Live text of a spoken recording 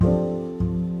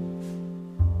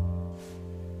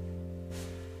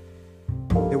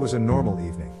was a normal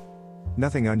evening.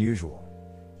 Nothing unusual.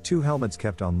 Two helmets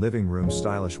kept on living room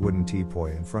stylish wooden teapot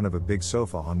in front of a big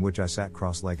sofa on which I sat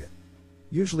cross-legged.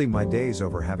 Usually my day's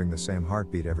over having the same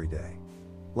heartbeat every day.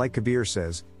 Like Kabir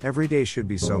says, every day should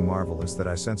be so marvelous that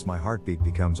I sense my heartbeat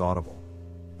becomes audible.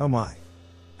 Oh my.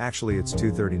 Actually it's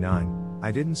 2:39,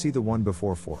 I didn't see the one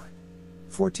before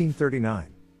 14:39.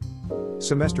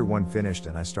 Semester 1 finished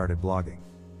and I started blogging.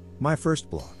 My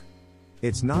first blog.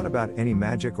 It's not about any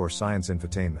magic or science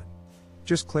infotainment.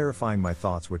 Just clarifying my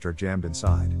thoughts which are jammed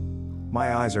inside.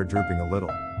 My eyes are drooping a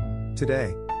little.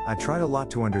 Today, I tried a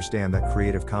lot to understand that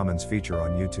Creative Commons feature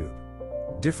on YouTube.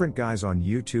 Different guys on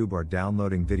YouTube are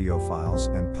downloading video files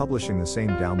and publishing the same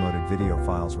downloaded video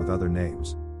files with other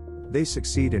names. They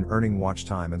succeed in earning watch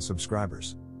time and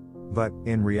subscribers. But,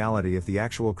 in reality, if the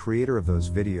actual creator of those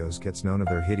videos gets known of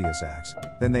their hideous acts,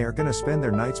 then they are gonna spend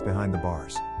their nights behind the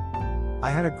bars. I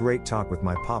had a great talk with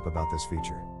my pop about this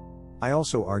feature. I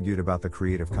also argued about the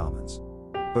Creative Commons.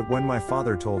 But when my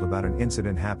father told about an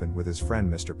incident happened with his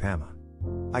friend Mr. Pama,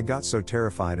 I got so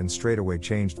terrified and straight away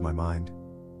changed my mind.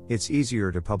 It's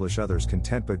easier to publish others'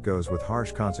 content but goes with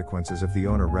harsh consequences if the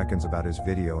owner reckons about his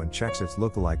video and checks its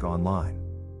lookalike online.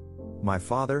 My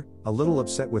father, a little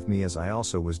upset with me as I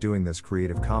also was doing this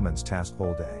Creative Commons task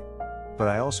whole day. But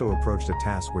I also approached a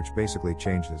task which basically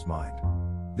changed his mind.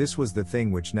 This was the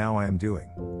thing which now I am doing.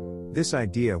 This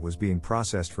idea was being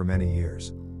processed for many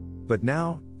years. But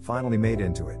now, finally made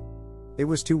into it. It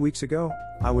was 2 weeks ago,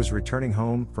 I was returning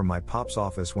home from my pop's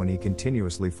office when he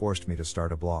continuously forced me to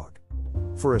start a blog.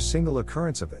 For a single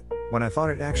occurrence of it, when I thought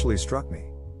it actually struck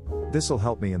me. This'll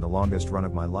help me in the longest run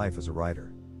of my life as a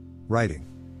writer. Writing.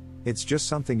 It's just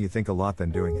something you think a lot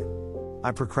than doing it.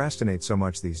 I procrastinate so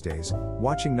much these days,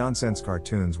 watching nonsense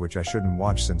cartoons which I shouldn't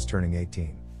watch since turning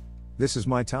 18. This is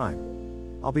my time.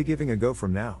 I'll be giving a go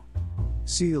from now.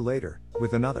 See you later,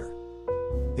 with another.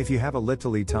 If you have a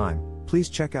little time, please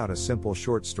check out a simple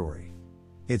short story.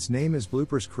 Its name is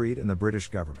Bloopers Creed and the British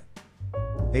Government.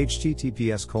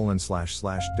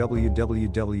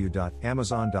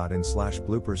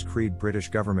 https://www.amazon.in/bloopers creed British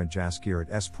Government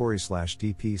Jaskirat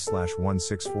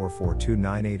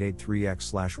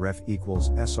spori/dp/164429883x ref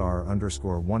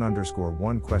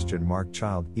 =SR_1_1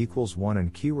 child =1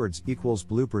 and keywords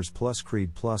 =bloopers plus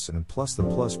creed plus and plus the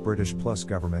plus British plus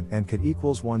government and cat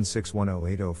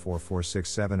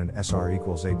 =16108044667 and SR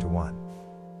 =8:1.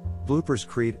 Bloopers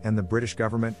Creed and the British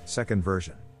Government, second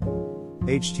version.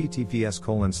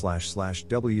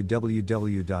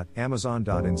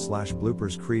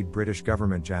 https://www.amazon.in/bloopers creed British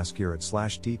Government Jaskirat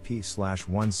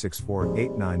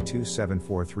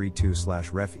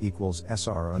 /dp/164892743/ref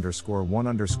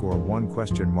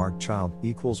 =SR_1_1 child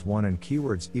 =1 and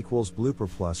keywords =blooper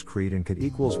plus creed and cat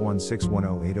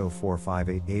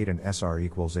 =16108045888 and SR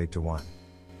 =8:1.